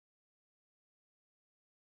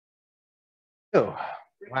Oh,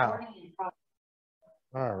 wow.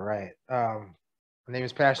 All right. My name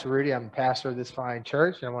is Pastor Rudy. I'm the pastor of this fine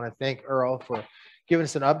church. And I want to thank Earl for giving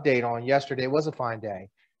us an update on yesterday. It was a fine day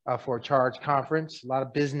for a charge conference, a lot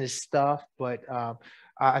of business stuff, but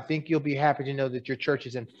I think you'll be happy to know that your church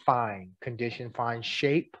is in fine condition, fine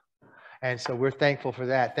shape. And so we're thankful for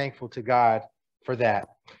that, thankful to God for that.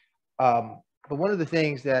 But one of the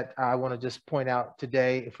things that I want to just point out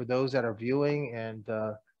today for those that are viewing and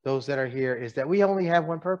those that are here is that we only have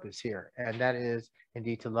one purpose here, and that is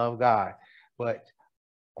indeed to love God. But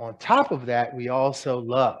on top of that, we also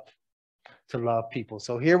love to love people.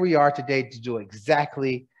 So here we are today to do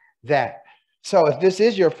exactly that. So if this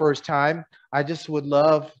is your first time, I just would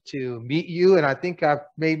love to meet you. And I think I've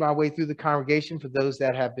made my way through the congregation for those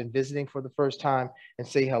that have been visiting for the first time and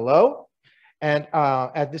say hello. And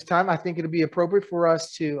at this time, I think it'll be appropriate for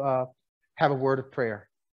us to have a word of prayer.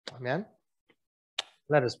 Amen.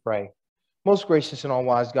 Let us pray. Most gracious and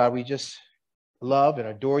all-wise God, we just love and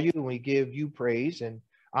adore you, and we give you praise and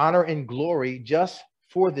honor and glory just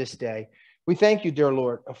for this day. We thank you, dear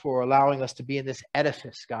Lord, for allowing us to be in this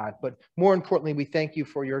edifice, God. But more importantly, we thank you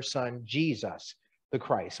for your son, Jesus the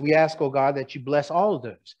Christ. We ask, oh God, that you bless all of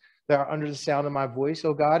those that are under the sound of my voice,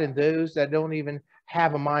 oh God, and those that don't even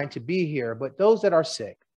have a mind to be here, but those that are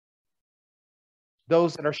sick,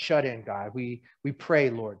 those that are shut in, God, we pray,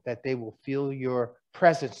 Lord, that they will feel your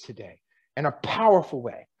presence today in a powerful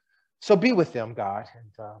way. So be with them, God,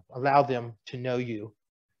 and allow them to know you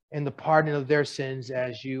and the pardon of their sins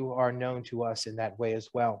as you are known to us in that way as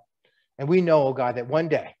well. And we know, oh God, that one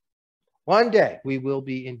day we will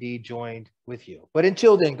be indeed joined with you. But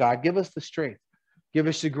until then, God, give us the strength, give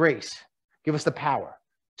us the grace, give us the power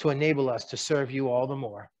to enable us to serve you all the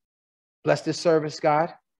more. Bless this service,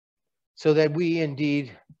 God, so that we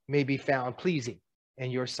indeed may be found pleasing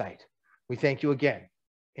in your sight. We thank you again.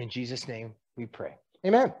 In Jesus' name we pray.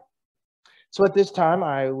 Amen. So at this time,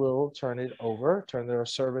 I will turn the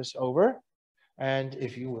service over. And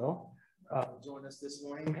if you will, join us this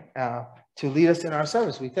morning to lead us in our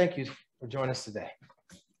service. We thank you for joining us today.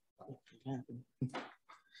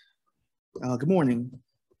 Good morning.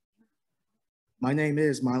 My name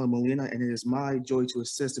is Milo Molina, and it is my joy to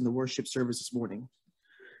assist in the worship service this morning.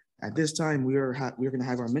 At this time, we're going to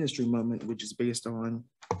have our ministry moment, which is based on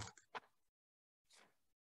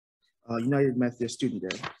United Methodist Student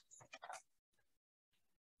Day.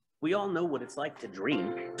 We all know what it's like to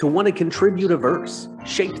dream, to want to contribute a verse,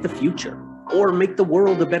 shape the future, or make the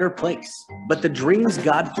world a better place. But the dreams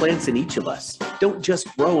God plants in each of us don't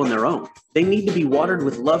just grow on their own. They need to be watered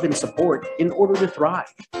with love and support in order to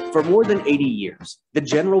thrive. For more than 80 years, the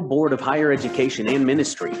General Board of Higher Education and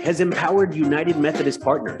Ministry has empowered United Methodist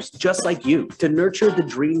partners just like you to nurture the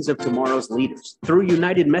dreams of tomorrow's leaders. Through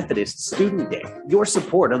United Methodist Student Day, your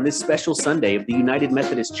support on this special Sunday of the United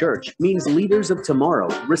Methodist Church means leaders of tomorrow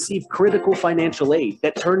receive critical financial aid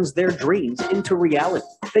that turns their dreams into reality.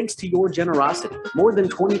 Thanks to your generosity, more than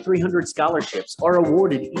 2,300 scholarships are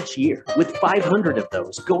awarded each year, with 500 of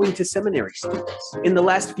those going to seminary students. In the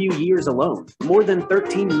last few years alone, more than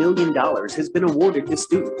 $13 million has been awarded to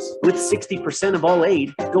students, with 60% of all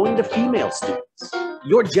aid going to female students.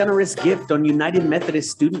 Your generous gift on United Methodist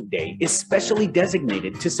Student Day is specially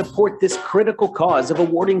designated to support this critical cause of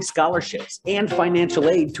awarding scholarships and financial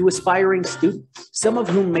aid to aspiring students, some of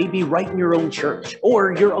whom may be right in your own church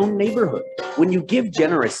or your own neighborhood. When you give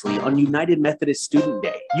generously on United Methodist Student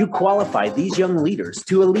Day, you qualify these young leaders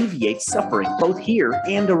to alleviate suffering both here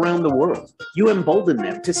and around the world. You embolden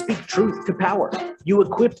them to speak truth to power. You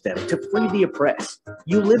equip them to free the oppressed.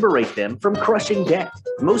 You liberate them from crushing debt.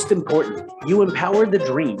 Most importantly, you empower the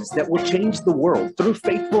dreams that will change the world through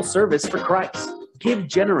faithful service for Christ. Give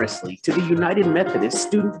generously to the United Methodist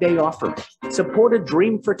Student Day offering. Support a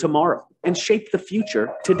dream for tomorrow and shape the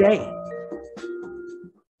future today.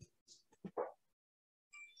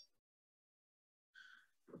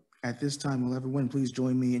 At this time, will everyone please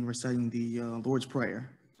join me in reciting the Lord's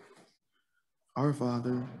Prayer? Our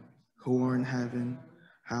Father, who art in heaven,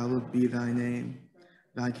 hallowed be thy name.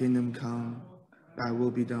 Thy kingdom come, thy will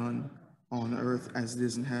be done, on earth as it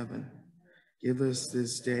is in heaven. Give us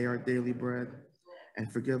this day our daily bread,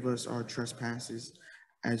 and forgive us our trespasses,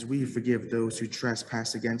 as we forgive those who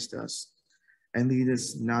trespass against us. And lead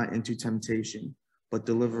us not into temptation, but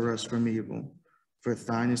deliver us from evil. For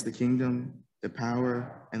thine is the kingdom, the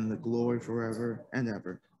power, and the glory forever and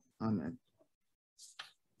ever. Amen.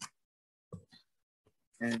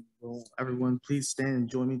 And will everyone please stand and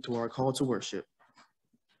join me to our call to worship,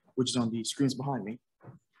 which is on the screens behind me.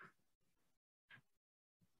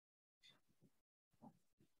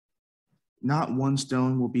 Not one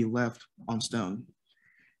stone will be left on stone.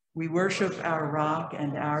 We worship our rock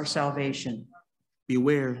and our salvation.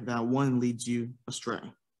 Beware that one leads you astray.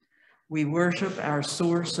 We worship our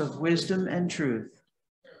source of wisdom and truth.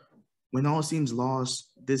 When all seems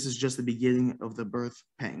lost, this is just the beginning of the birth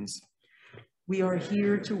pangs. We are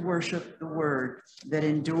here to worship the word that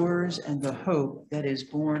endures and the hope that is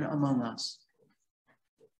born among us.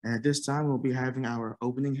 And at this time, we'll be having our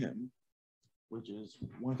opening hymn, which is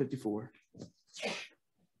 154.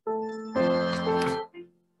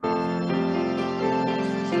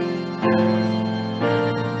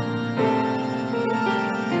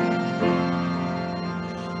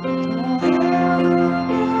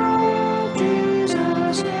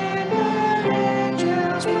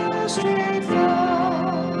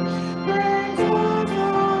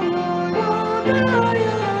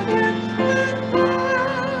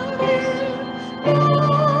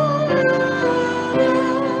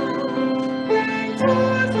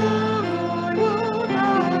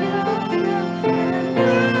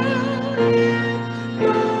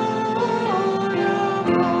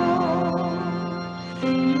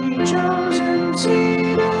 Chosen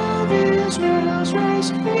seed of Israel's race,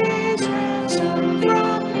 He's ransomed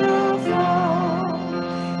from the fall.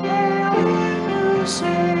 Hail Him who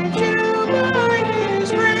saved you by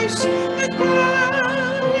His grace, and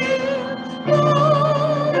crown Him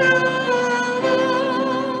Lord of all.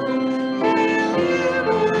 Hail Him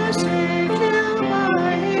who saved you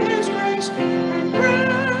by His grace, and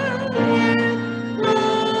crown Him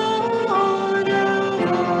Lord of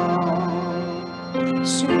all.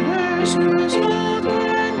 Sinners whose love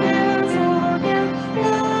can never forget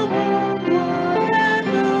the wormwood and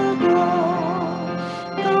the gall.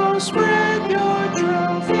 Go spread your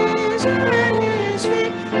trophies at His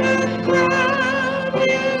feet and crown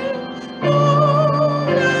Him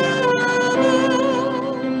Lord of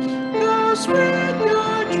all. Go spread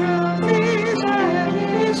your trophies at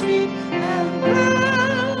His feet and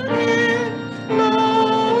crown Him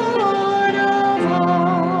Lord of all.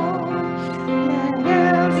 And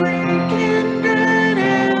every kindred,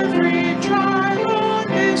 every tribe on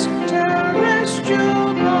this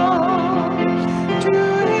terrestrial globe, to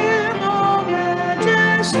Him all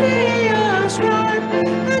majesty ascribe,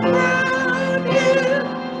 and crown Him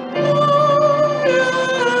Lord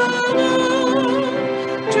of all.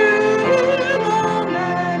 To Him all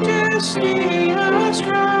majesty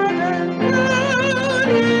ascribe, and crown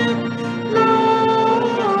Him Lord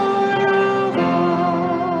of all.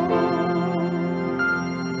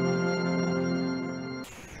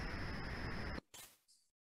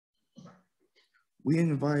 We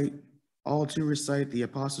invite all to recite the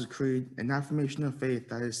Apostles' Creed, an affirmation of faith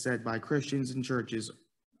that is said by Christians and churches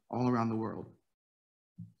all around the world.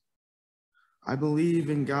 I believe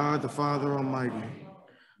in God, the Father Almighty,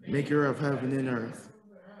 maker of heaven and earth,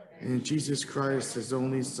 and in Jesus Christ, His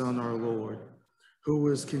only Son, our Lord, who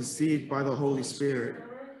was conceived by the Holy Spirit,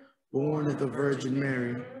 born of the Virgin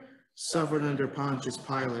Mary, suffered under Pontius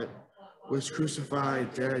Pilate, was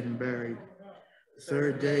crucified, dead, and buried. The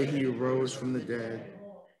third day He arose from the dead.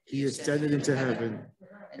 He ascended into heaven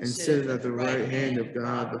and sitteth at the right hand of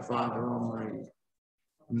God, the Father Almighty.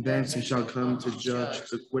 And thence He shall come to judge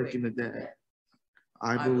the quick and the dead.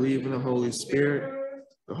 I believe in the Holy Spirit,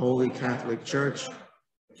 the Holy Catholic Church,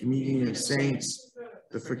 communion of saints,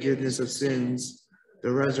 the forgiveness of sins,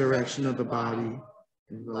 the resurrection of the body,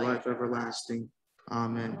 and the life everlasting.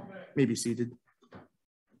 Amen. You may be seated.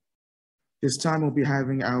 This time we'll be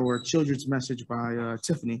having our children's message by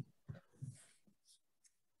Tiffany.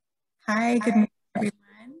 Hi, good morning, everyone.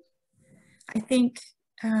 I think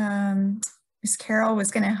Ms. Carol was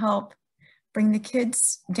going to help bring the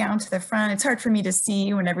kids down to the front. It's hard for me to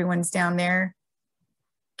see when everyone's down there.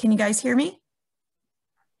 Can you guys hear me?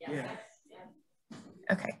 Yeah.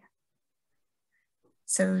 Okay.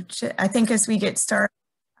 So I think as we get started,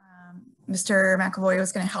 Mr. McAvoy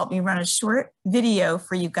was going to help me run a short video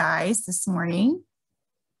for you guys this morning.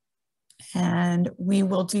 And we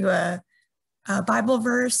will do a Bible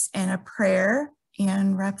verse and a prayer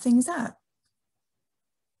and wrap things up.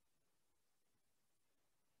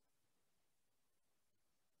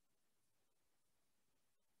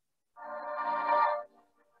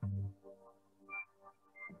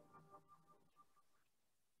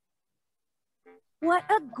 What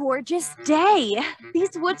a gorgeous day.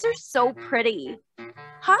 These woods are so pretty.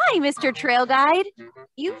 Hi, Mr. Trail Guide.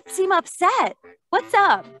 You seem upset. What's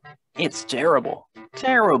up? It's terrible.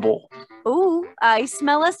 Terrible. Ooh, I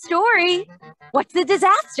smell a story. What's the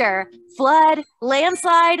disaster? Flood,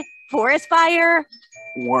 landslide, forest fire?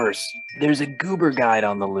 Worse, there's a goober guide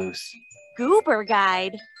on the loose. Goober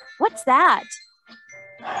Guide? What's that?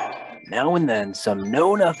 Now and then, some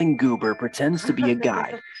know-nothing goober pretends to be a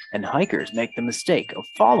guide, and hikers make the mistake of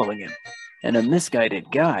following him. And a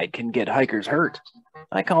misguided guide can get hikers hurt.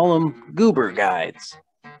 I call them goober guides.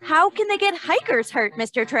 How can they get hikers hurt,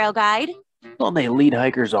 Mr. Trail Guide? Well, they lead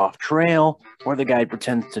hikers off trail, or the guide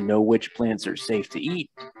pretends to know which plants are safe to eat.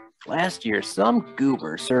 Last year, some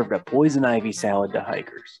goober served a poison ivy salad to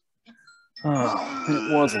hikers. Oh,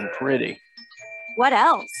 it wasn't pretty. What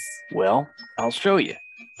else? Well, I'll show you.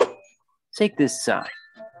 Take this sign.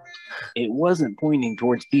 It wasn't pointing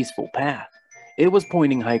towards Peaceful Path. It was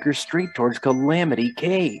pointing hikers straight towards Calamity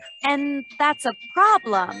Cave. And that's a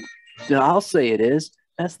problem. I'll say it is.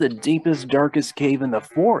 That's the deepest, darkest cave in the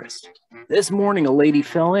forest. This morning, a lady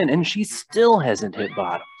fell in, and she still hasn't hit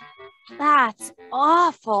bottom. That's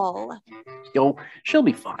awful. Yo, she'll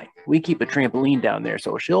be fine. We keep a trampoline down there,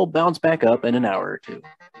 so she'll bounce back up in an hour or two.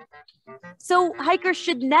 So hikers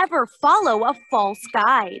should never follow a false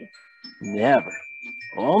guide. Never.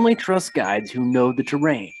 Only trust guides who know the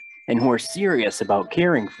terrain and who are serious about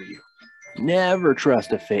caring for you. Never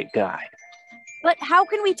trust a fake guide. But how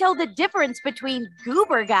can we tell the difference between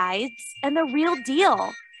goober guides and the real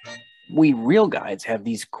deal? We real guides have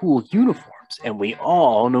these cool uniforms, and we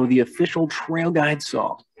all know the official trail guide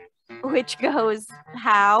song. Which goes,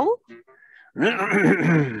 how?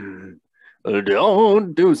 Don't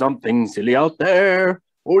do something silly out there,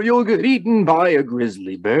 or you'll get eaten by a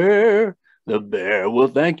grizzly bear. The bear will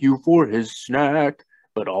thank you for his snack,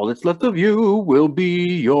 but all that's left of you will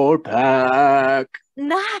be your pack.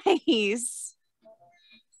 Nice.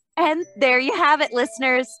 And there you have it,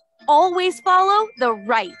 listeners. Always follow the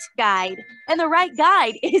right guide. And the right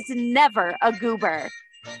guide is never a goober.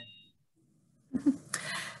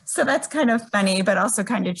 So that's kind of funny, but also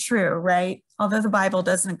kind of true, right? Although the Bible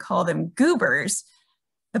doesn't call them goobers,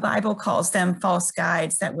 the Bible calls them false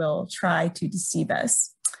guides that will try to deceive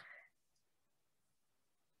us.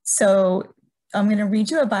 So I'm going to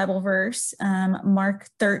read you a Bible verse, Mark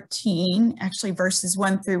 13, actually verses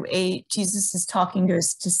 1 through 8. Jesus is talking to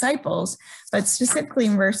his disciples, but specifically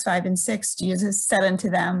in verse 5 and 6, Jesus said unto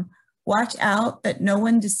them, "Watch out that no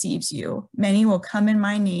one deceives you. Many will come in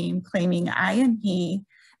my name, claiming I am he,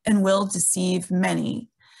 and will deceive many."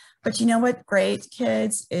 But you know what, great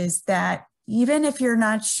kids, is that even if you're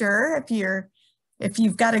not sure, if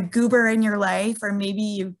you've got a goober in your life, or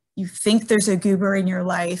maybe you think there's a goober in your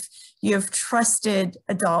life, you have trusted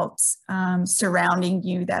adults surrounding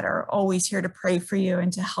you that are always here to pray for you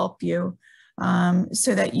and to help you,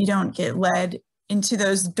 so that you don't get led into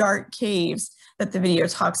those dark caves that the video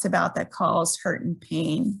talks about that cause hurt and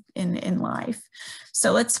pain in life.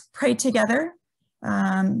 So let's pray together.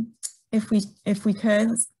 If we could.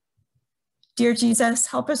 Dear Jesus,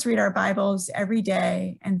 help us read our Bibles every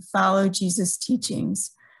day and follow Jesus'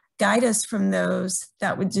 teachings. Guide us from those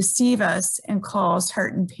that would deceive us and cause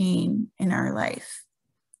hurt and pain in our life.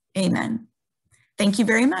 Amen. Thank you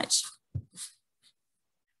very much.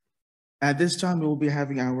 At this time, we will be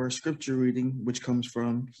having our scripture reading, which comes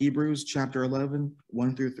from Hebrews chapter 11,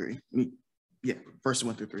 1 through 3. Verse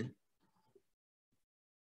 1 through 3.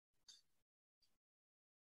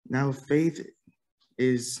 Now, faith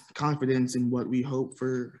is confidence in what we hope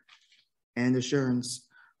for and assurance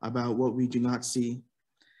about what we do not see.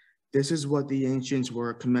 This is what the ancients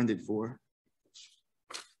were commended for.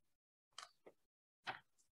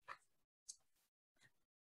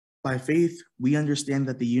 By faith, we understand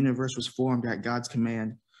that the universe was formed at God's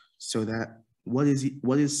command, so that what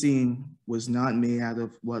is seen was not made out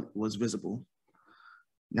of what was visible.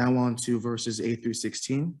 Now on to verses 8 through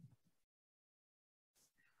 16.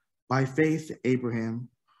 By faith, Abraham,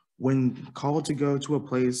 when called to go to a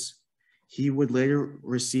place he would later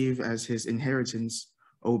receive as his inheritance,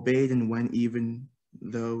 obeyed and went even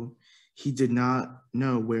though he did not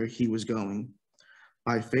know where he was going.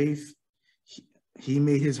 By faith, he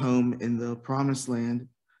made his home in the promised land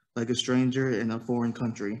like a stranger in a foreign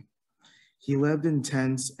country. He lived in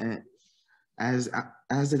tents as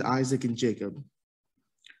did Isaac and Jacob,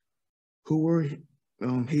 who were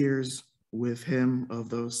heirs with him of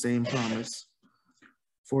the same promise.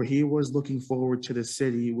 For he was looking forward to the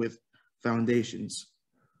city with foundations,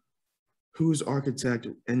 whose architect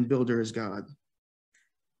and builder is God.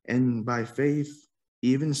 And by faith,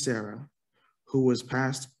 even Sarah, who was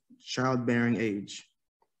past childbearing age,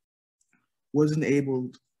 was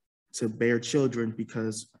enabled to bear children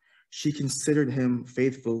because she considered him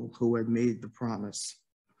faithful who had made the promise.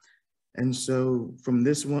 And so from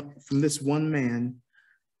this one man,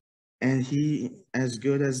 and he as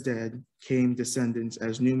good as dead, came descendants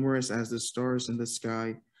as numerous as the stars in the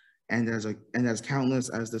sky and as countless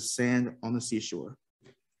as the sand on the seashore.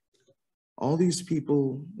 All these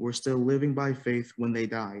people were still living by faith when they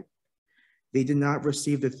died. They did not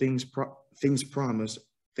receive the things promised.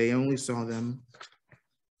 They only saw them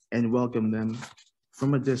and welcomed them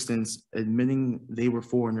from a distance, admitting they were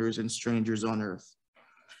foreigners and strangers on earth.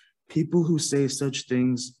 People who say such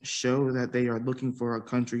things show that they are looking for a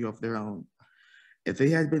country of their own. If they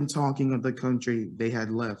had been talking of the country they had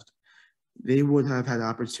left, they would have had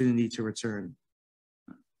opportunity to return.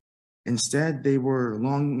 Instead, they were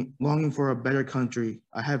longing for a better country,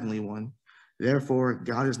 a heavenly one. Therefore,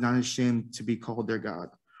 God is not ashamed to be called their God,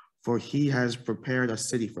 for he has prepared a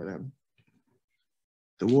city for them.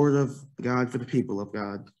 The word of God for the people of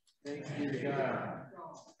God. Thanks be to God.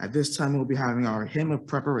 At this time, we'll be having our hymn of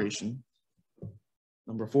preparation,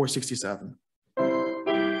 number 467.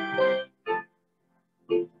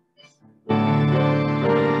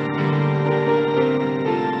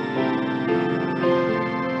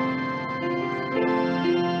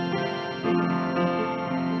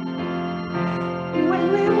 When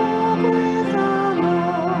we walk with our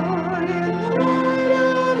Lord in the light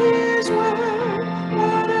of His word,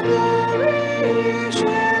 what a glory He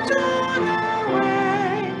sheds on our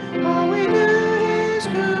way. While we do His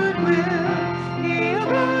good will, He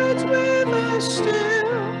abides with us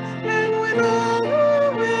still, and with all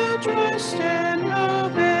who will trust and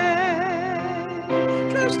obey.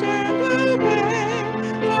 Trust and obey,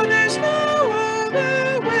 for there's no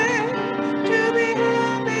other way to be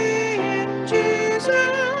happy in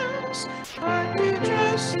Jesus, but to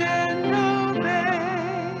trust and obey.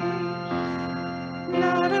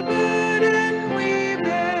 Not a burden we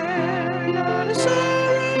bear, not a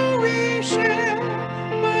sorrow we share,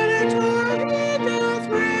 but a joy He doth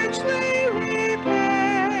richly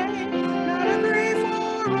repay. Not a grief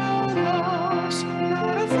or a loss,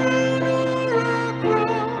 not a frown or a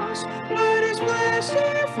cross, but is blessed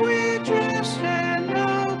if we trust and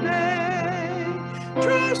obey.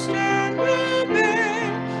 Trust and obey,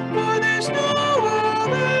 for there's no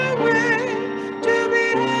other way to be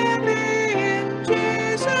happy in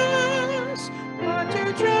Jesus, but to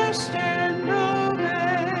trust and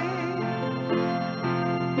obey.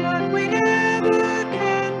 But we never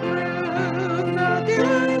can prove the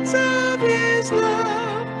delights of His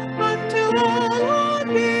love until all on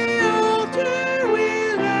the altar we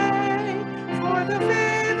lay. For the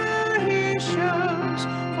favor He shows,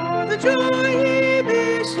 for the joy He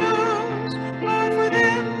bestows, are for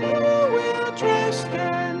them who will trust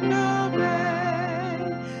and obey.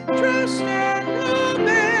 Trust and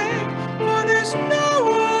obey, for there's no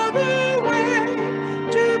other way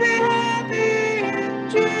to be happy in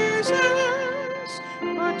Jesus,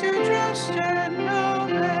 but to trust and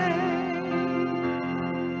obey.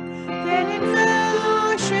 Then in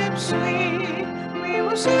fellowship sweet, we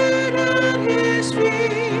will sit at His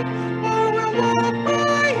feet, or we'll walk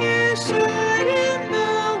by His side in the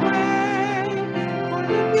way. For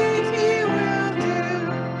the deeds He will do,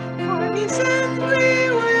 for He sends we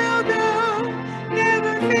will go.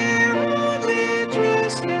 Never fear, only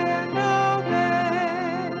trust and obey.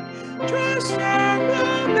 Trust and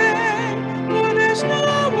obey, for there's no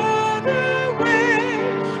other way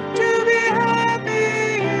to be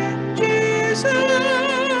happy in Jesus,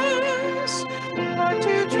 but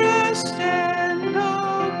to trust and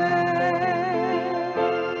obey.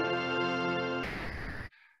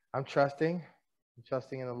 I'm trusting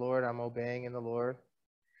in the Lord. I'm obeying in the Lord.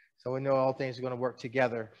 So we know all things are going to work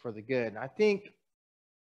together for the good. And I think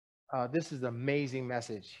this is an amazing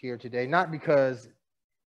message here today, not because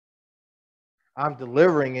I'm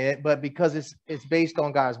delivering it, but because it's based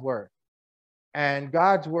on God's word. And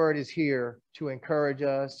God's word is here to encourage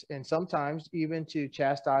us and sometimes even to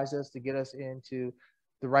chastise us, to get us into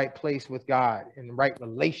the right place with God and the right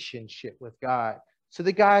relationship with God, so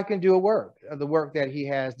that God can do the work that He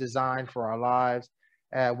has designed for our lives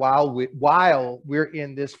while we're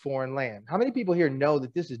in this foreign land. How many people here know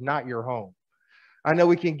that this is not your home? I know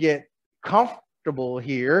we can get comfortable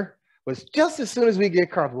here, but just as soon as we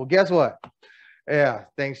get comfortable, guess what? Yeah,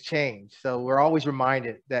 things change. So we're always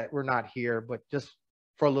reminded that we're not here, but just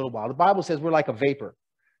for a little while. The Bible says we're like a vapor.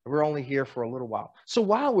 We're only here for a little while. So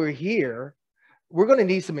while we're here, we're going to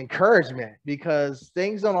need some encouragement, because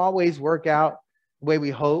things don't always work out the way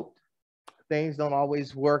we hoped. Things don't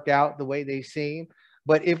always work out the way they seem.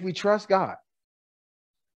 But if we trust God,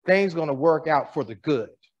 things are going to work out for the good.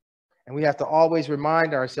 And we have to always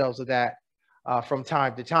remind ourselves of that from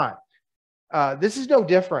time to time. This is no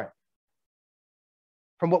different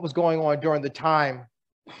from what was going on during the time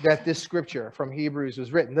that this scripture from Hebrews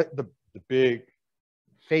was written, the big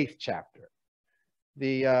faith chapter.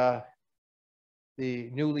 The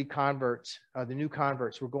new converts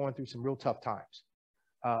were going through some real tough times.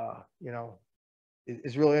 you know,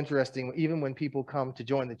 it's real interesting. Even when people come to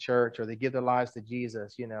join the church or they give their lives to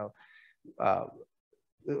Jesus, you know,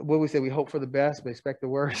 what we say, we hope for the best, but expect the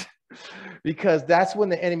worst, because that's when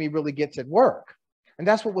the enemy really gets at work. And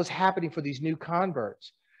that's what was happening for these new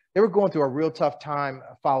converts. They were going through a real tough time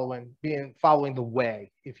following the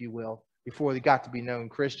way, if you will, before they got to be known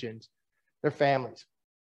Christians. Their families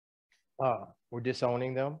were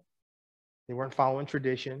disowning them. They weren't following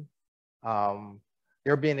tradition. They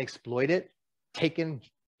were being exploited, taken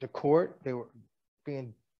to court. They were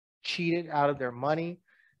being cheated out of their money.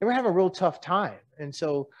 They were having a real tough time. And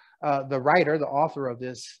so the writer, the author of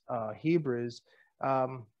this Hebrews,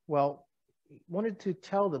 well, wanted to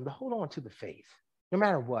tell them to hold on to the faith, no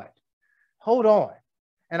matter what. Hold on.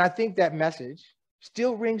 And I think that message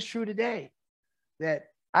still rings true today, that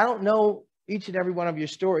I don't know each and every one of your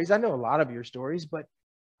stories. I know a lot of your stories, but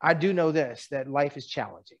I do know this, that life is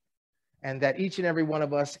challenging, and that each and every one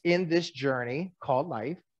of us in this journey called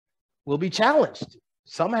life will be challenged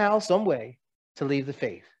somehow, some way, to leave the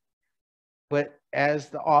faith. But as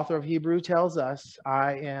the author of Hebrews tells us,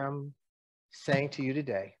 I am saying to you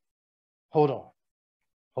today, hold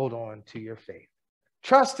on to your faith.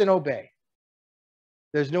 Trust and obey.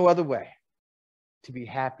 There's no other way to be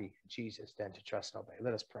happy in Jesus than to trust and obey.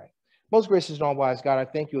 Let us pray. Most gracious and all-wise God, I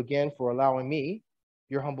thank you again for allowing me,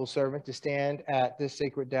 your humble servant, to stand at this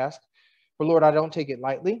sacred desk. For Lord, I don't take it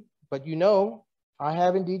lightly, but you know, I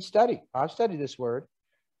have indeed studied. I've studied this word,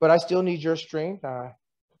 but I still need your strength. I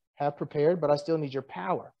have prepared, but I still need your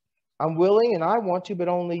power. I'm willing and I want to, but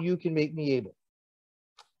only you can make me able.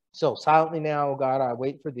 So silently now, O God, I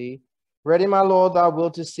wait for thee. Ready, my Lord, thy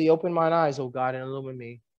will to see. Open mine eyes, O God, and illumine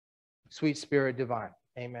me. Sweet Spirit divine.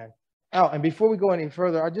 Amen. Oh, and before we go any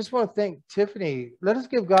further, I just want to thank Tiffany. Let us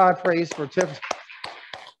give God praise for Tiffany.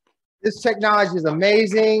 This technology is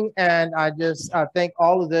amazing, and I just thank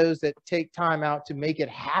all of those that take time out to make it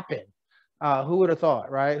happen. Who would have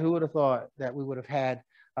thought, right? Who would have thought that we would have had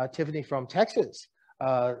Tiffany from Texas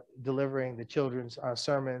delivering the children's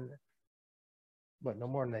sermon, but no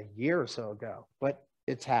more than a year or so ago. But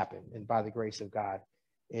it's happened, and by the grace of God,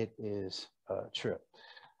 it is true.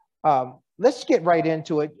 Let's get right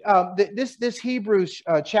into it. This Hebrews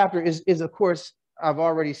chapter is, of course, I've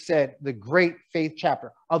already said, the great faith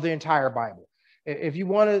chapter of the entire Bible. If you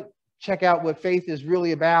want to check out what faith is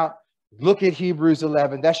really about, look at Hebrews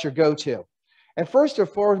 11. That's your go-to. And first and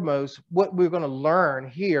foremost, what we're going to learn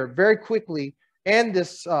here very quickly in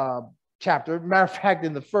this chapter, matter of fact,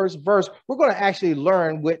 in the first verse, we're going to actually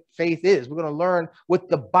learn what faith is. We're going to learn what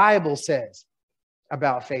the Bible says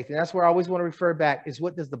about faith. And that's where I always want to refer back, is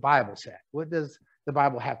what does the Bible say? What does the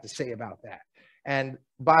Bible have to say about that? And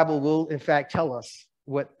Bible will, in fact, tell us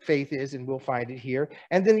what faith is, and we'll find it here.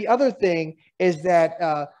 And then the other thing is that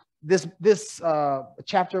this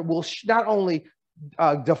chapter will not only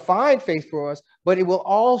define faith for us, but it will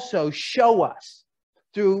also show us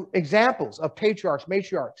through examples of patriarchs,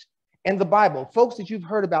 matriarchs in the Bible, folks that you've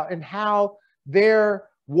heard about, and how their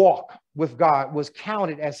walk with God was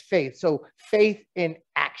counted as faith. So faith in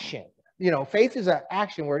action. You know, faith is an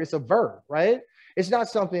action word. It's a verb, right? It's not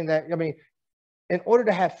something that, I mean, in order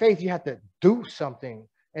to have faith, you have to do something.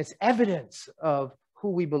 It's evidence of who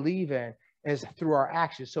we believe in is through our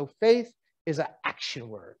actions. So faith is an action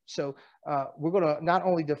word. So we're going to not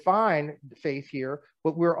only define faith here,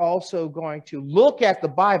 but we're also going to look at the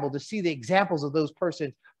Bible to see the examples of those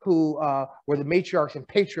persons who were the matriarchs and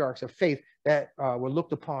patriarchs of faith that were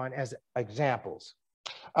looked upon as examples.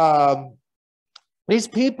 These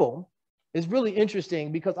people is really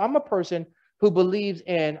interesting, because I'm a person who believes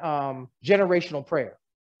in generational prayer.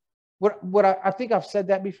 What I think I've said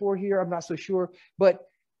that before here, I'm not so sure, but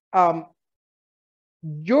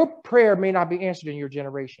your prayer may not be answered in your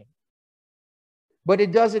generation, but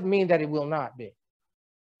it doesn't mean that it will not be.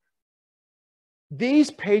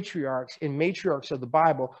 These patriarchs and matriarchs of the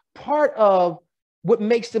Bible, part of what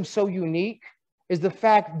makes them so unique is the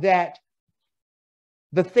fact that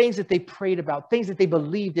the things that they prayed about, things that they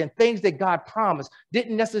believed in, things that God promised,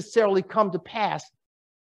 didn't necessarily come to pass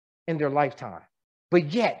in their lifetime,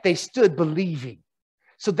 but yet they stood believing.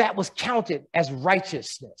 So that was counted as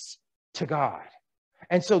righteousness to God.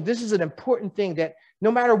 And so this is an important thing, that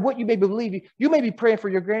no matter what you may be believing, you may be praying for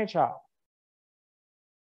your grandchild.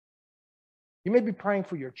 You may be praying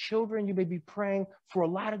for your children. You may be praying for a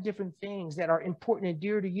lot of different things that are important and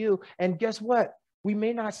dear to you. And guess what? We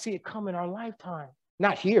may not see it come in our lifetime.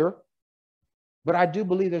 Not here, but I do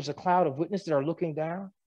believe there's a cloud of witnesses that are looking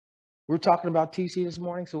down. We're talking about TC this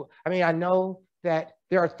morning. So, I mean, I know that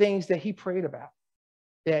there are things that he prayed about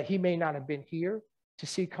that he may not have been here to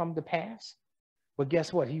see come to pass. But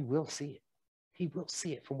guess what? He will see it. he will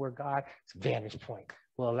see it from where God's vantage point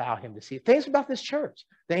will allow him to see it. Things about this church,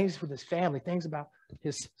 things with his family, things about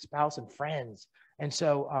his spouse and friends. And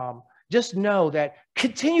so just know that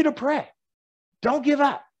continue to pray. Don't give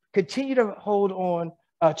up. Continue to hold on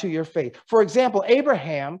to your faith. For example,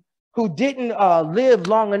 Abraham, who didn't live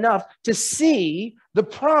long enough to see the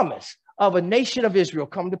promise of a nation of Israel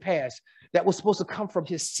come to pass that was supposed to come from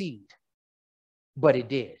his seed, but it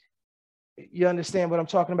did. You understand what I'm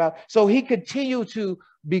talking about? So he continued to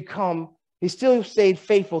he still stayed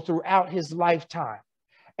faithful throughout his lifetime.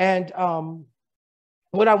 And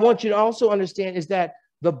what I want you to also understand is that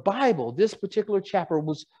the Bible, this particular chapter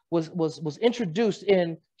was introduced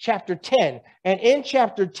in chapter 10. And in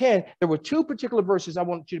chapter 10, there were two particular verses I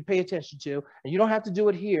want you to pay attention to. And you don't have to do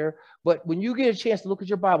it here, but when you get a chance to look at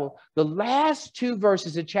your Bible, the last two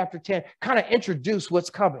verses in chapter 10 kind of introduce what's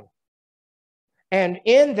coming. And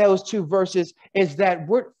in those two verses is that,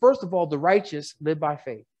 first of all, the righteous live by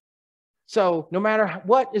faith. So no matter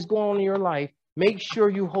what is going on in your life, make sure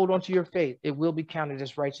you hold on to your faith. It will be counted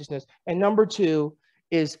as righteousness. And number two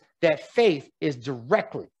is that faith is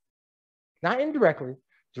directly, not indirectly,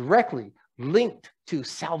 directly linked to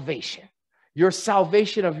salvation. Your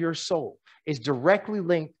salvation of your soul is directly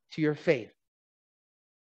linked to your faith.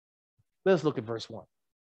 Let's look at verse 1.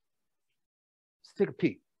 Let's take a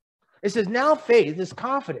peek. It says, now faith is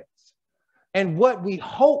confidence and what we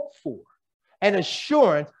hope for, and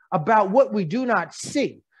assurance about what we do not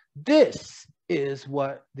see. This is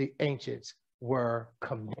what the ancients were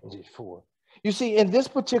commended for. You see, in this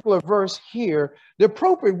particular verse here, the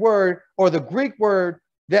appropriate word, or the Greek word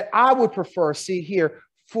that I would prefer see here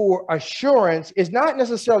for assurance, is not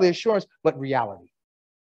necessarily assurance, but reality.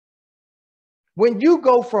 When you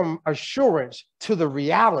go from assurance to the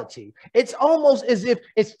reality, it's almost as if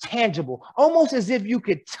it's tangible, almost as if you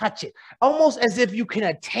could touch it, almost as if you can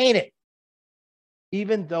attain it,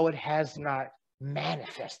 even though it has not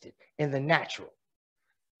manifested in the natural.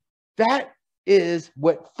 That is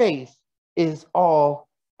what faith is all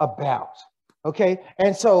about. Okay.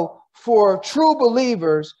 And so for true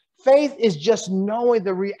believers, faith is just knowing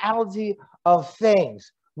the reality of things,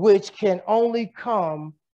 which can only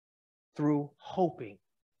come through hoping.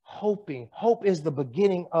 Hope is the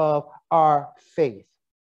beginning of our faith.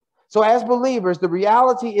 So as believers, the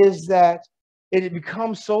reality is that it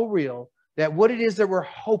becomes so real that what it is that we're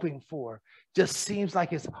hoping for just seems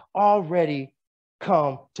like it's already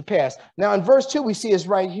come to pass. Now in verse 2, we see is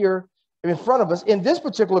right here in front of us. In this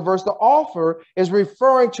particular verse, the author is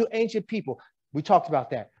referring to ancient people. We talked about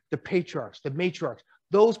that. The patriarchs, the matriarchs,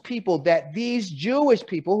 those people that these Jewish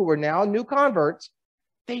people who were now new converts,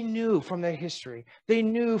 they knew from their history. They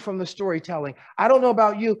knew from the storytelling. I don't know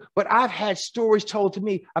about you, but I've had stories told to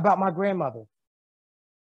me about my grandmother.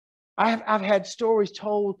 I've had stories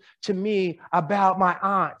told to me about my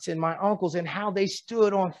aunts and my uncles and how they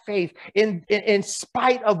stood on faith in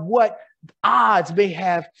spite of what odds they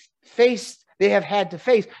have had to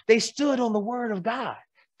face. They stood on the word of God.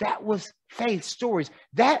 That was faith stories.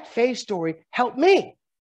 That faith story helped me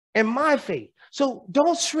in my faith. So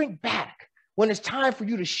don't shrink back when it's time for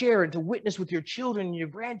you to share and to witness with your children and your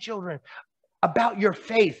grandchildren about your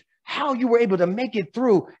faith, how you were able to make it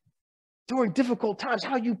through during difficult times,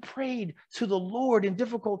 how you prayed to the Lord in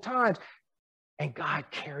difficult times, and God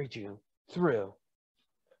carried you through.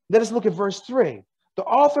 Let us look at verse 3. The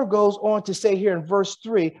author goes on to say here in verse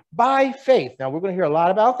 3, by faith. Now, we're going to hear a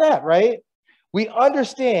lot about that, right? We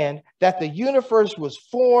understand that the universe was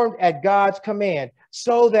formed at God's command,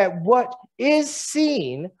 so that what is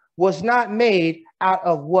seen was not made out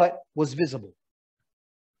of what was visible.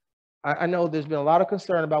 I know there's been a lot of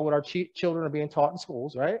concern about what our children are being taught in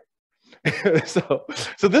schools, right? So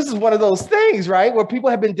this is one of those things, right, where people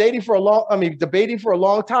have been debating for a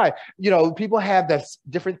long time. You know, people have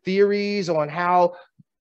different theories on how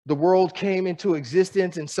the world came into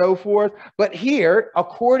existence and so forth. But here,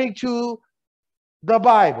 according to the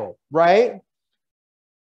Bible, right,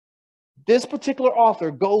 this particular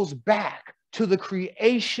author goes back to the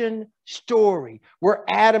creation story where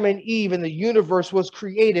Adam and Eve and the universe was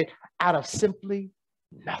created out of simply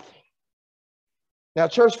nothing. Now,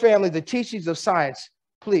 church family, the teachings of science,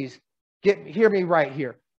 please hear me right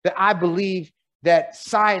here, that I believe that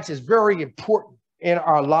science is very important in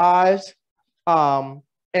our lives.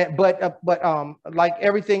 But like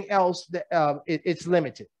everything else, it's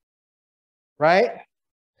limited, right?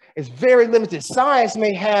 It's very limited. Science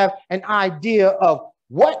may have an idea of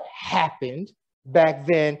what happened back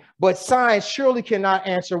then, but science surely cannot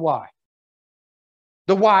answer why.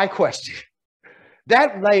 The why question.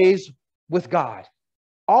 That lays with God.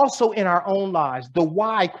 Also in our own lives, the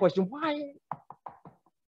why question.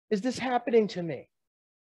 is this happening to me?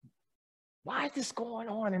 Why is this going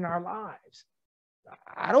on in our lives?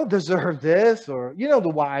 I don't deserve this, or, you know, the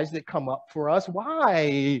whys that come up for us.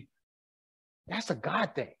 Why? That's a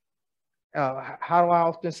God thing. How do I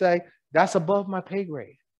often say? That's above my pay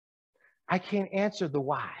grade. I can't answer the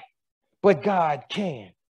why, but God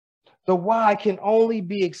can. The why can only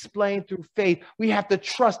be explained through faith. We have to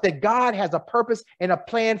trust that God has a purpose and a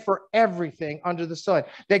plan for everything under the sun,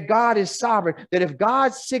 that God is sovereign, that if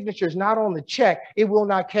God's signature is not on the check, it will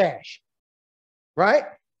not cash. Right?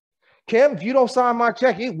 Kim, if you don't sign my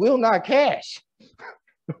check, it will not cash.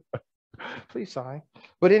 Please sign.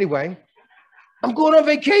 But anyway, I'm going on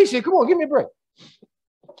vacation. Come on, give me a break.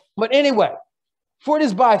 But anyway, for it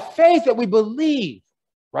is by faith that we believe,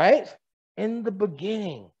 right? In the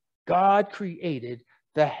beginning, God created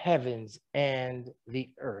the heavens and the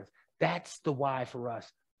earth. That's the why for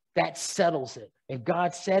us. That settles it. If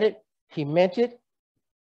God said it, he meant it.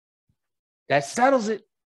 That settles it.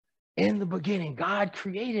 In the beginning, God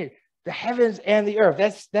created the heavens and the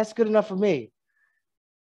earth. That's good enough for me.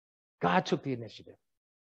 God took the initiative.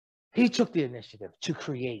 He took the initiative to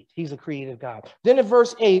create. He's a creative God. Then in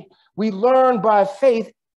verse 8, we learn by faith.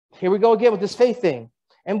 Here we go again with this faith thing.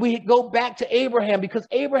 And we go back to Abraham, because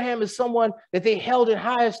Abraham is someone that they held in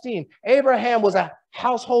high esteem. Abraham was a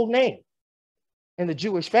household name in the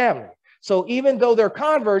Jewish family. So even though they're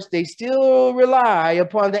converts, they still rely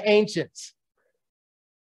upon the ancients.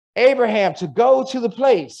 Abraham, to go to the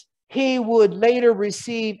place he would later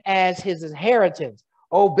receive as his inheritance,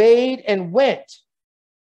 obeyed and went,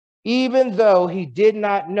 even though he did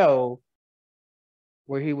not know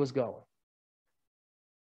where he was going.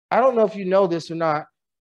 I don't know if you know this or not.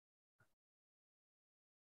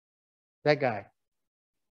 That guy.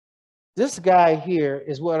 This guy here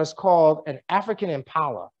is what is called an African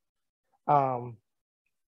impala.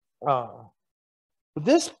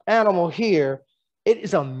 This animal here, it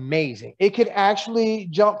is amazing. It can actually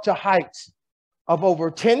jump to heights of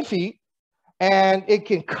over 10 feet, and it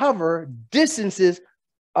can cover distances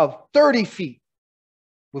of 30 feet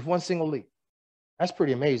with one single leap. That's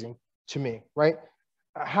pretty amazing to me, right?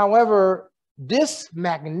 However, this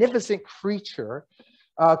magnificent creature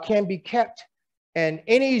can be kept in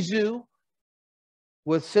any zoo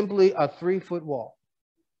with simply a 3-foot wall.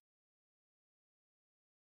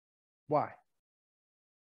 Why?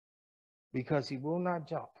 Because he will not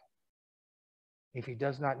jump if he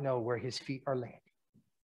does not know where his feet are landing.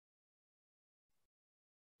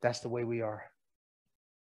 That's the way we are.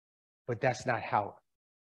 But that's not how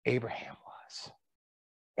Abraham was.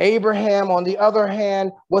 Abraham, on the other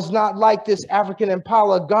hand, was not like this African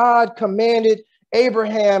impala. God commanded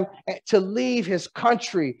Abraham to leave his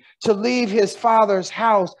country, to leave his father's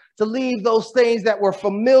house, to leave those things that were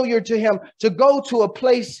familiar to him, to go to a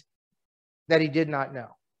place that he did not know.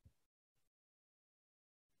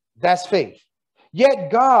 That's faith.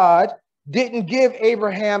 Yet God didn't give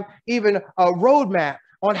Abraham even a roadmap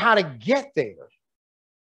on how to get there.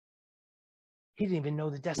 He didn't even know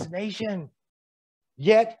the destination.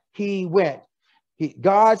 Yet he went.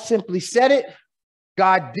 God simply said it.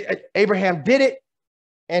 Abraham did it,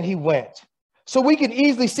 and he went. So we can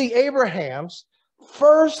easily see Abraham's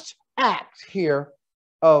first act here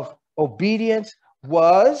of obedience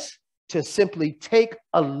was to simply take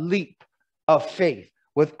a leap of faith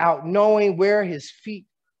without knowing where his feet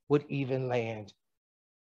would even land.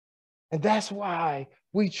 And that's why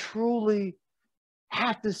we truly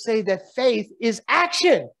have to say that faith is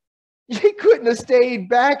action. He couldn't have stayed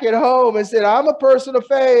back at home and said, I'm a person of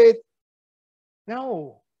faith.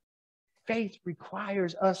 No, faith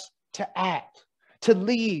requires us to act, to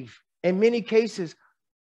leave, in many cases,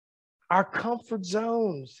 our comfort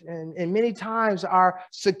zones, and many times our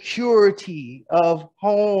security of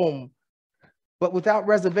home. But without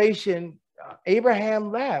reservation,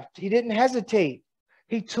 Abraham left. He didn't hesitate.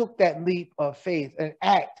 He took that leap of faith, an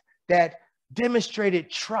act that demonstrated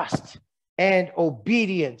trust and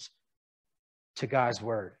obedience to God's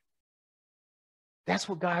word. That's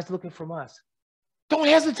what God's looking from us. Don't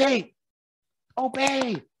hesitate.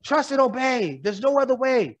 Obey. Trust and obey. There's no other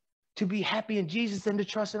way to be happy in Jesus than to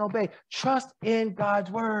trust and obey. Trust in God's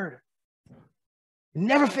word.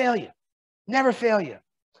 Never fail you. Never fail you.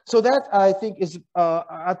 So that, I think, is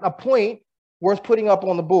a point worth putting up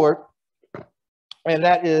on the board, and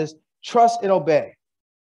that is trust and obey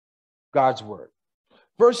God's word.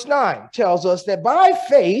 Verse 9 tells us that by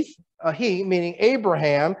faith, he, meaning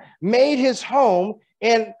Abraham, made his home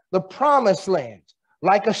in the promised land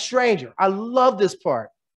like a stranger. I love this part.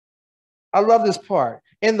 I love this part.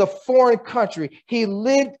 In the foreign country, he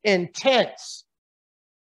lived in tents,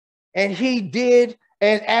 and he did,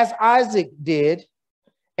 and as Isaac did,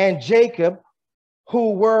 and Jacob,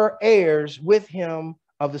 who were heirs with him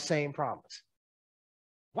of the same promise.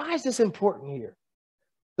 Why is this important here?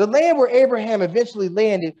 The land where Abraham eventually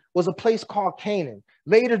landed was a place called Canaan,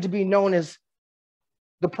 later to be known as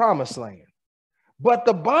the Promised Land. But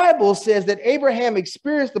the Bible says that Abraham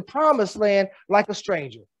experienced the Promised Land like a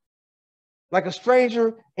stranger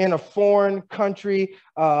in a foreign country.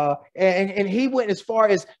 And he went as far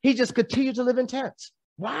as he just continued to live in tents.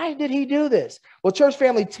 Why did he do this? Well, church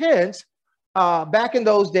family, tents, back in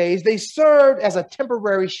those days, they served as a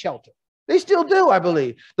temporary shelter. They still do, I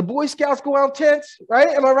believe. The Boy Scouts go out tents, right?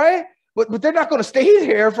 Am I right? But they're not going to stay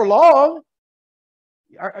there for long.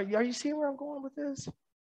 Are you seeing where I'm going with this?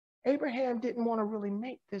 Abraham didn't want to really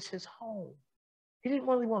make this his home. He didn't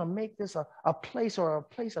really want to make this a place,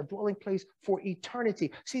 a dwelling place for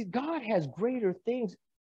eternity. See, God has greater things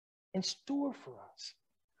in store for us.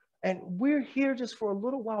 And we're here just for a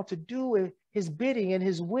little while to do his bidding and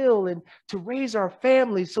his will and to raise our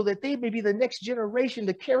families so that they may be the next generation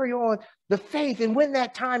to carry on the faith. And when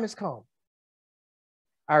that time has come,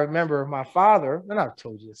 I remember my father, and I've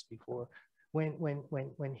told you this before,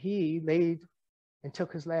 when he laid and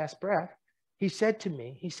took his last breath, he said to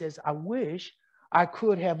me, he says, I wish I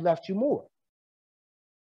could have left you more.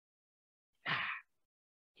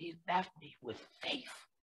 He left me with faith.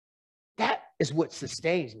 That is what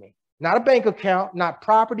sustains me. Not a bank account, not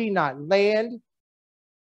property, not land,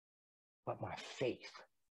 but my faith.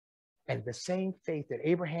 And the same faith that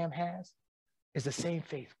Abraham has is the same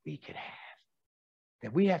faith we can have.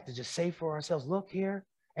 That we have to just say for ourselves, look here.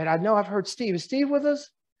 And I know I've heard Steve. Is Steve with us?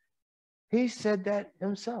 He said that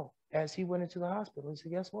himself as he went into the hospital. He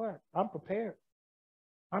said, guess what? I'm prepared.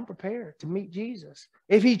 I'm prepared to meet Jesus.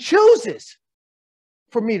 If he chooses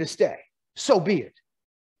for me to stay, so be it.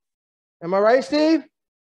 Am I right, Steve?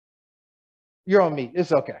 You're on mute.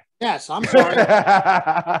 It's okay. Yes, I'm sorry.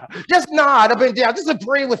 Just nod up and down. Just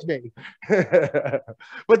agree with me.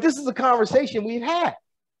 But this is a conversation we've had.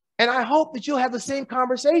 And I hope that you'll have the same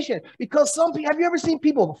conversation because some people, have you ever seen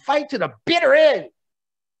people fight to the bitter end?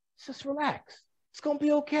 Just relax. It's going to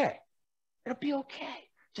be okay. It'll be okay.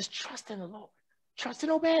 Just trust in the Lord. Trust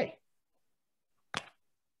and obey.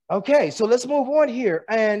 Okay, so let's move on here.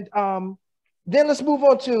 And then let's move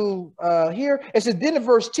on to here. It says, then in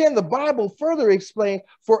verse 10, the Bible further explains,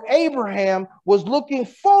 for Abraham was looking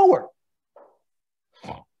forward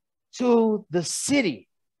to the city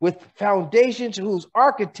with foundations whose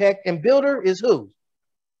architect and builder is who?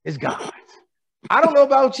 Is God. I don't know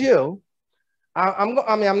about you. I'm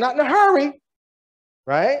not in a hurry,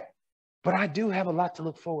 right? But I do have a lot to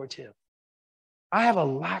look forward to. I have a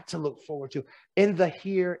lot to look forward to in the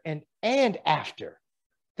here and after.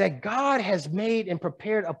 That God has made and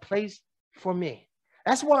prepared a place for me.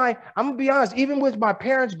 That's why I'm gonna be honest, even with my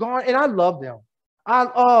parents gone, and I love them.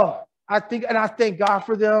 I thank God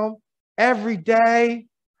for them every day.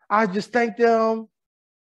 I just thank them.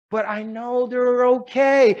 But I know they're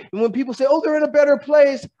okay. And when people say, oh, they're in a better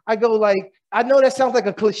place, I go like, I know that sounds like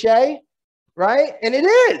a cliche, right? And it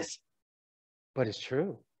is, but it's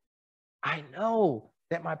true. I know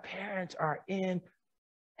that my parents are in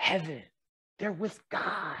heaven. They're with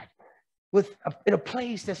God, in a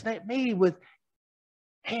place that's not made with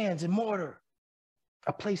hands and mortar,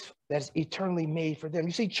 a place that's eternally made for them.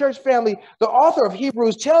 You see, church family, the author of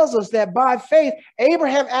Hebrews tells us that by faith,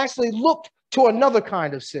 Abraham actually looked to another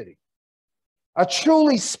kind of city, a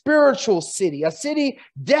truly spiritual city, a city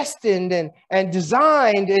destined and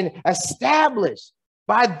designed and established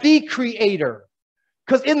by the Creator.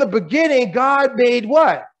 Because in the beginning, God made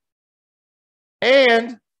what?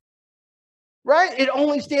 And, right? It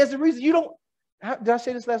only stands to reason. You don't, did I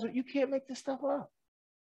say this last week? You can't make this stuff up,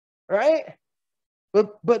 right?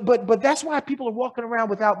 But that's why people are walking around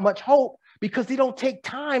without much hope, because they don't take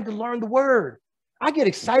time to learn the word. I get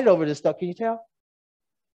excited over this stuff. Can you tell?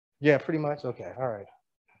 Yeah, pretty much. Okay. All right.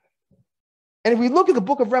 And if we look at the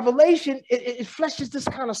book of Revelation, it fleshes this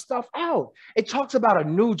kind of stuff out. It talks about a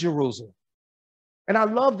new Jerusalem. And I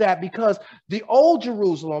love that because the old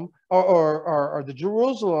Jerusalem or the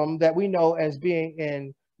Jerusalem that we know as being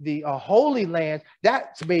in the Holy Land,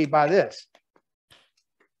 that's made by this.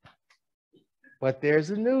 But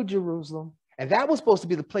there's a new Jerusalem. And that was supposed to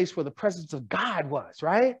be the place where the presence of God was,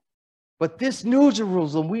 right? But this new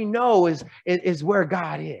Jerusalem we know is where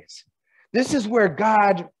God is. This is where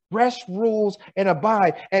God rests, rules, and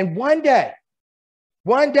abide. And one day,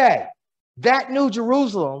 that new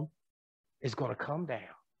Jerusalem is going to come down.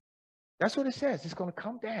 That's what it says. It's going to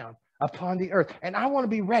come down upon the earth. And I want to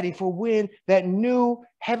be ready for when that new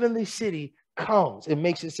heavenly city comes and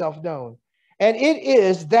makes itself known. And it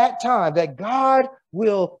is that time that God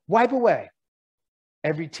will wipe away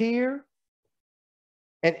every tear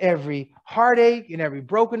and every heartache and every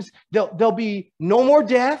brokenness. There'll be no more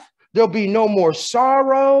death. There'll be no more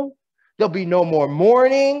sorrow. There'll be no more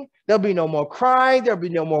mourning. There'll be no more crying. There'll be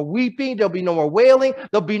no more weeping. There'll be no more wailing.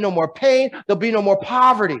 There'll be no more pain. There'll be no more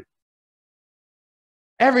poverty.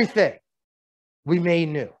 Everything we made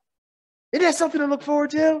new. Isn't that something to look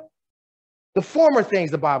forward to? The former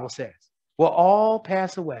things, the Bible says, will all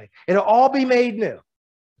pass away. It'll all be made new.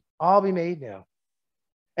 All be made new.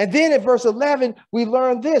 And then at verse 11, we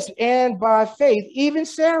learn this, and by faith, even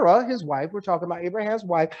Sarah, his wife, we're talking about Abraham's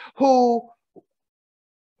wife, who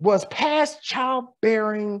was past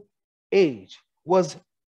childbearing age, was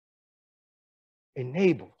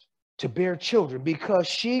enabled to bear children because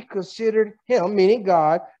she considered him, meaning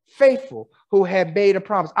God, faithful, who had made a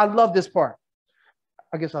promise. I love this part.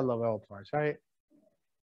 I guess I love all parts, right?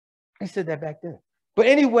 I said that back then. But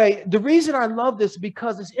anyway, the reason I love this is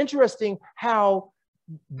because it's interesting how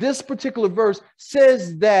this particular verse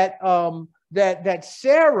says that that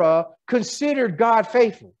Sarah considered God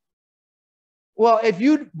faithful. Well, if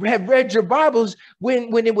you have read your Bibles,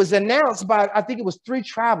 when it was announced by, I think it was 3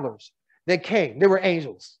 travelers that came, they were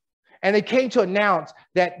angels, and they came to announce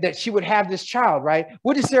that she would have this child, right?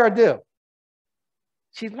 What did Sarah do?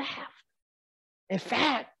 She laughed. In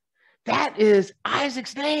fact, that is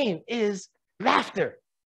Isaac's name, is laughter.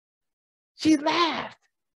 She laughed.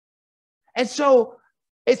 And so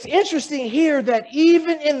it's interesting here that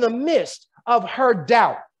even in the midst of her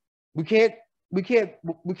doubt, we can't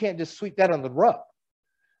just sweep that under the rug.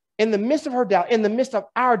 In the midst of her doubt, in the midst of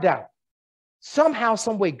our doubt, somehow,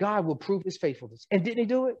 some way, God will prove his faithfulness. And didn't he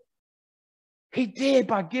do it? He did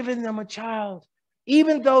by giving them a child.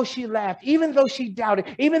 Even though she laughed, even though she doubted,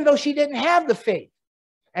 even though she didn't have the faith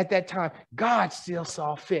at that time, God still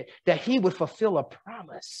saw fit that he would fulfill a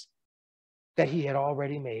promise that he had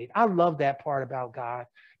already made. I love that part about God.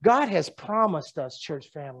 God has promised us,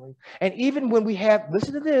 church family. And even when we have,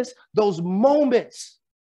 listen to this, those moments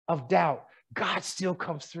of doubt, God still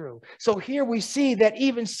comes through. So here we see that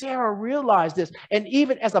even Sarah realized this. And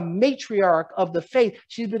even as a matriarch of the faith,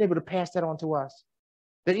 she's been able to pass that on to us.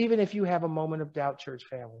 That even if you have a moment of doubt, church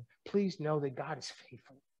family, please know that God is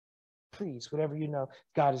faithful. Please, whatever you know,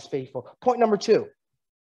 God is faithful. Point number 2.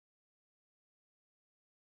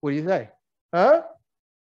 What do you say? Huh?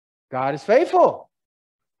 God is faithful.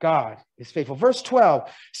 God is faithful. Verse 12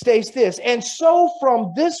 states this, and so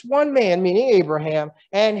from this one man, meaning Abraham,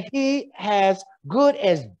 and he as good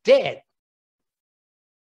as dead,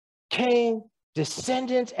 came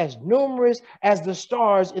descendants as numerous as the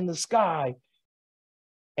stars in the sky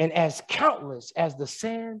and as countless as the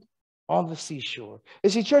sand on the seashore. You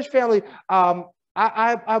see, church family, I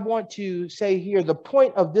want to say here, the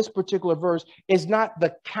point of this particular verse is not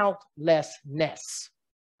the countlessness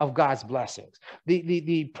of God's blessings.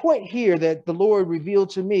 The point here that the Lord revealed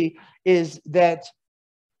to me is that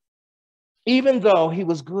even though he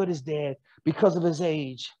was good as dead because of his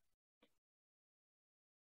age,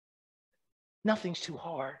 nothing's too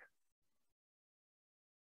hard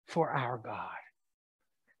for our God.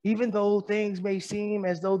 Even though things may seem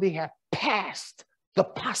as though they have passed the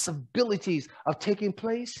possibilities of taking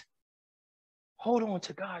place, hold on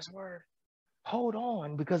to God's word. Hold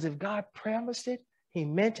on, because if God promised it, he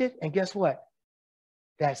meant it, and guess what?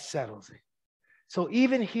 That settles it. So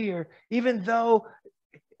even here, even though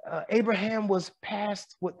Abraham was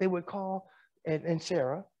past what they would call, and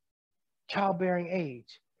Sarah, childbearing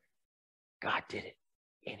age, God did it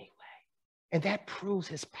anyway. And that proves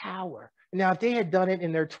his power. Now, if they had done it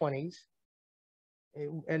in their 20s,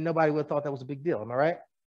 and nobody would have thought that was a big deal, am I right?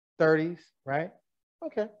 30s, right?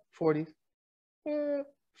 Okay, 40s,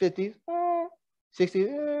 50s,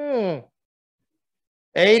 60s,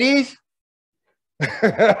 80s.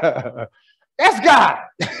 That's God.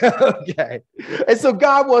 Okay. And so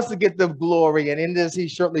God wants to get the glory, and in this, he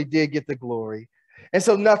certainly did get the glory. And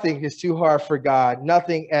so nothing is too hard for God,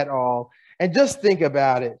 nothing at all. And just think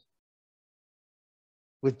about it.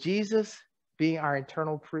 With Jesus being our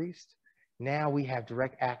eternal priest, now we have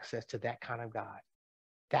direct access to that kind of God,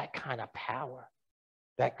 that kind of power,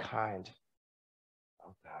 that kind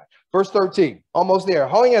of God. Verse 13, almost there.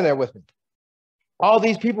 Hang in there with me. All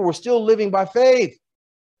these people were still living by faith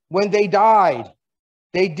when they died.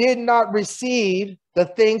 They did not receive the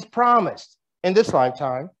things promised in this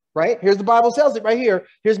lifetime, right? Here's the Bible tells it right here.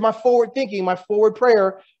 Here's my forward thinking, my forward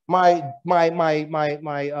prayer, my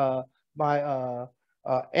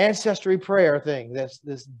ancestry prayer thing. This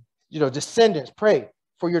descendants, pray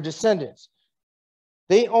for your descendants.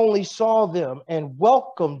 They only saw them and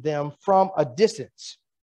welcomed them from a distance,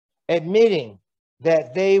 admitting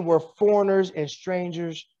that they were foreigners and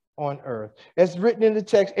strangers on earth. As written in the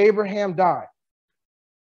text, Abraham died,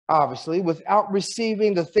 obviously, without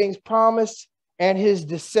receiving the things promised, and his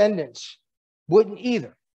descendants wouldn't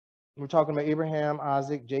either. We're talking about Abraham,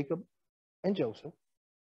 Isaac, Jacob, and Joseph,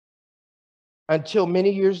 until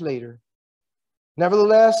many years later.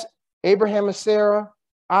 Nevertheless, Abraham and Sarah,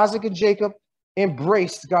 Isaac and Jacob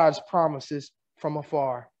embraced God's promises from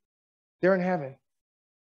afar. They're in heaven,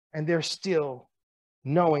 and they're still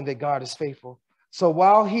knowing that God is faithful. So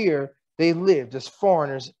while here, they lived as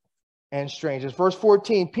foreigners and strangers. Verse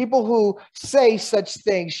 14, people who say such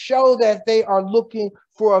things show that they are looking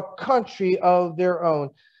for a country of their own.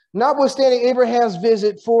 Notwithstanding Abraham's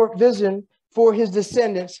vision for his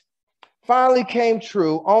descendants finally came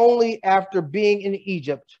true only after being in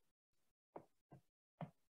Egypt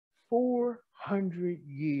 400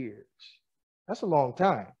 years. That's a long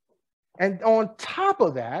time. And on top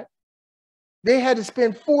of that, they had to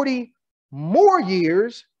spend 40 more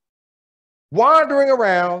years wandering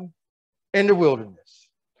around in the wilderness.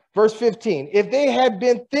 Verse 15, if they had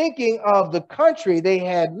been thinking of the country they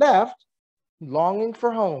had left, longing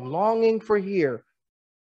for home, longing for here,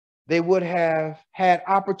 they would have had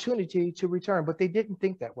opportunity to return, but they didn't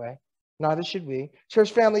think that way. Neither should we.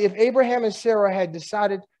 Church family, if Abraham and Sarah had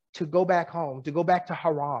decided to go back home, to go back to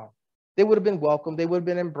Haran, they would have been welcomed, they would have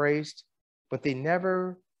been embraced, but they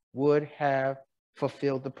never would have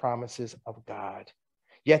fulfilled the promises of God.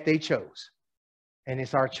 Yet they chose, and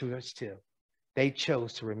it's our choice too. They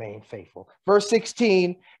chose to remain faithful. Verse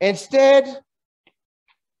 16, instead,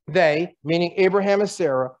 they, meaning Abraham and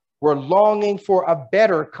Sarah, were longing for a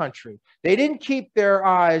better country. They didn't keep their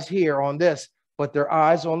eyes here on this, but their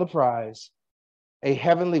eyes on the prize, a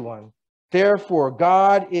heavenly one. Therefore,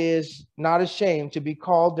 God is not ashamed to be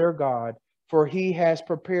called their God, for he has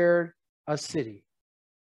prepared a city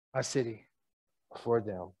for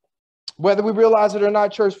them. Whether we realize it or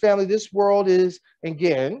not, church family, this world is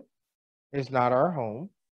not our home.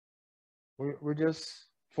 We're just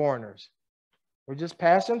foreigners. We're just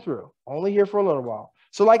passing through, only here for a little while.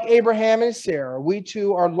 So like Abraham and Sarah, we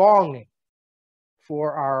too are longing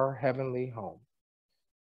for our heavenly home.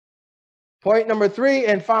 Point number 3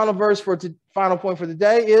 and final point for the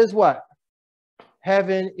day is what?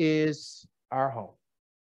 Heaven is our home.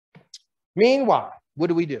 Meanwhile, what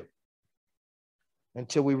do we do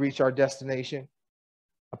until we reach our destination?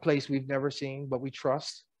 A place we've never seen, but we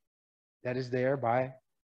trust that is there by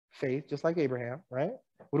faith, just like Abraham, right?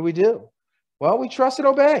 What do we do? Well, we trust and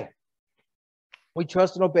obey. We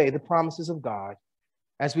trust and obey the promises of God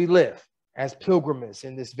as we live as pilgrims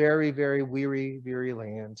in this very, very weary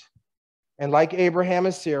land. And like Abraham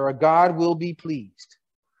and Sarah, God will be pleased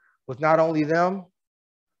with not only them,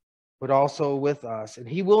 but also with us. And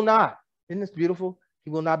he will not, isn't this beautiful? He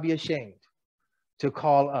will not be ashamed to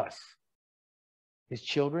call us his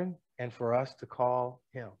children and for us to call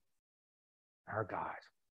him our God.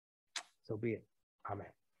 So be it. Amen.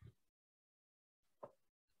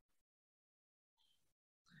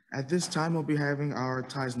 At this time, we'll be having our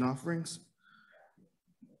tithes and offerings.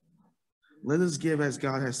 Let us give as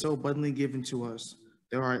God has so abundantly given to us.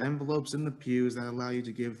 There are envelopes in the pews that allow you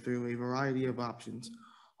to give through a variety of options.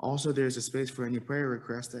 Also, there's a space for any prayer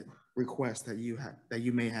requests that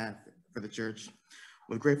you may have for the church.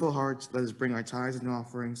 With grateful hearts, let us bring our tithes and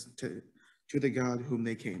offerings to the God whom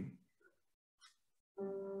they came.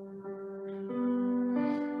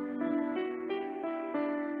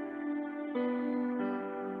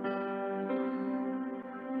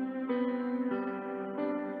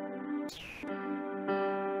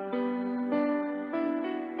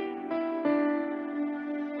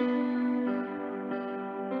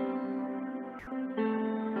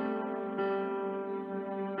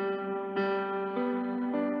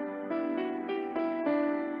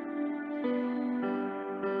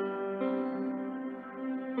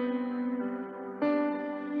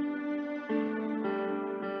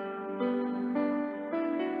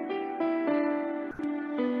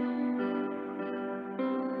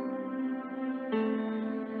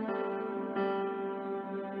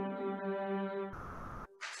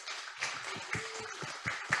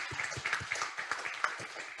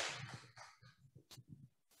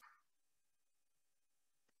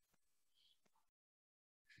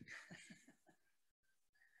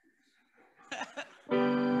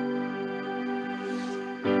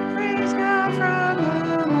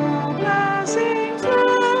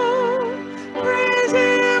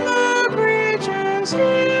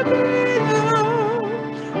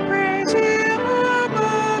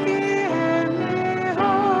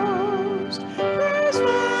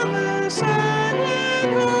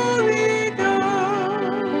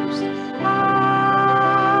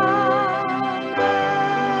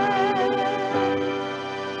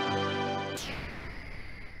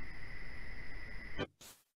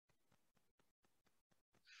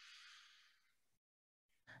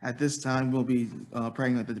 At this time, we'll be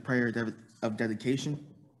praying the prayer of dedication.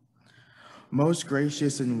 Most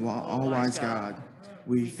gracious and all-wise God,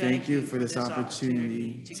 we thank you for this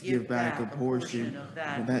opportunity to give back a portion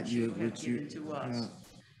of that you which you to us.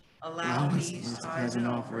 Allow us these present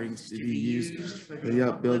offerings to be used for the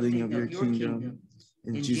upbuilding of your kingdom.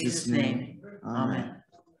 In Jesus' name, amen.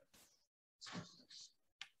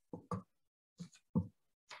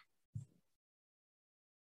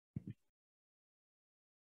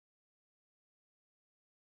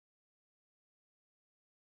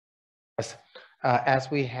 As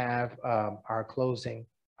we have our closing,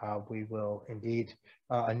 we will indeed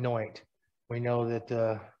anoint. We know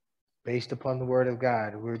that based upon the word of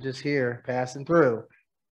God, we're just here passing through.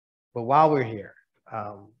 But while we're here,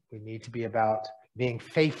 we need to be about being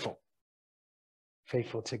faithful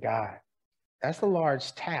to God. That's a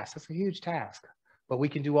large task. That's a huge task. But we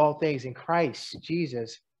can do all things in Christ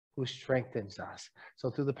Jesus who strengthens us. So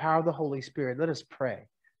through the power of the Holy Spirit, let us pray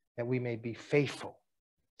that we may be faithful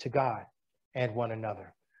to God and one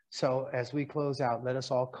another. So as we close out, let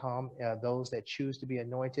us all come, those that choose to be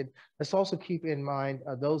anointed. Let's also keep in mind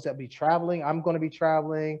those that be traveling. I'm going to be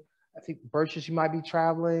traveling. I think Burgess, you might be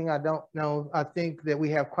traveling. I don't know. I think that we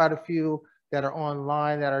have quite a few that are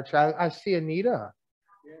online that are traveling. I see Anita.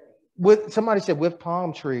 With somebody said with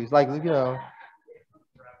palm trees, like, you know.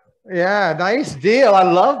 Yeah, nice deal. I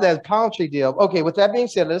love that palm tree deal. Okay, with that being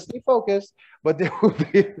said, let's stay focused, but there will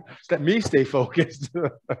be, let me stay focused.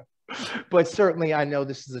 But certainly I know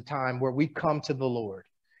this is a time where we come to the Lord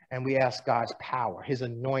and we ask God's power, his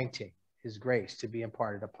anointing, his grace to be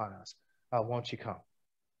imparted upon us. Won't you come?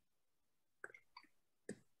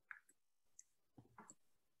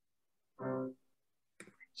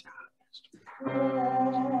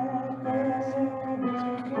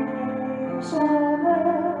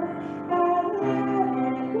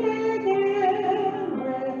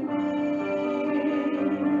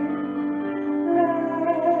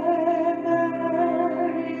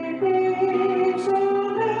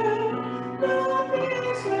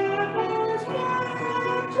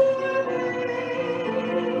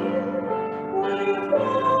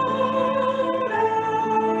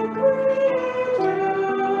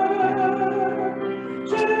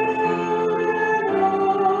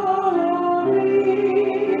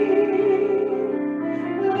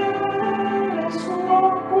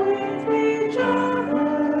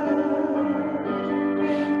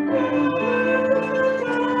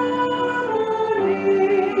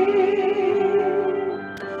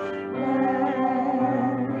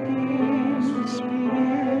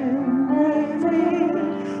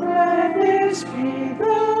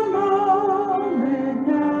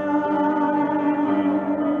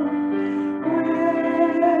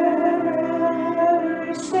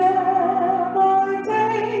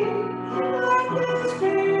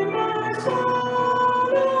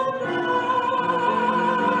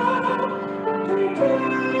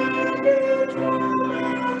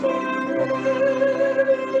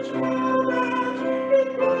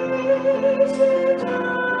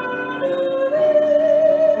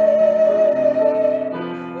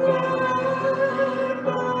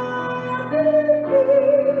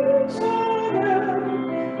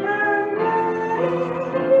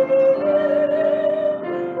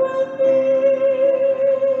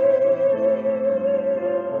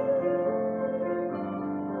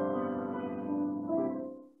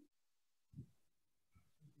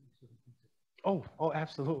 Oh,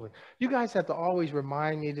 absolutely. You guys have to always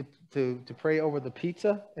remind me to pray over the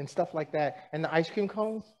pizza and stuff like that and the ice cream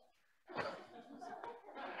cones.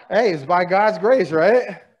 Hey, it's by God's grace,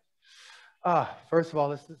 right? First of all,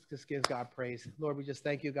 let's just give God praise. Lord, we just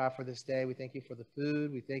thank you, God, for this day. We thank you for the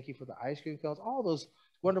food. We thank you for the ice cream cones, all those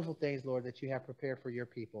wonderful things, Lord, that you have prepared for your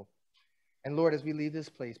people. And Lord, as we leave this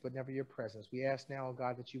place, but never your presence, we ask now, oh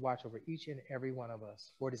God, that you watch over each and every one of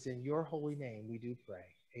us. For it is in your holy name we do pray.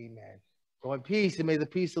 Amen. Go in peace, and may the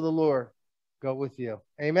peace of the Lord go with you.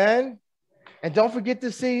 Amen. And don't forget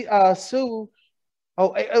to see Sue.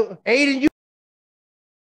 Oh, Aiden, you.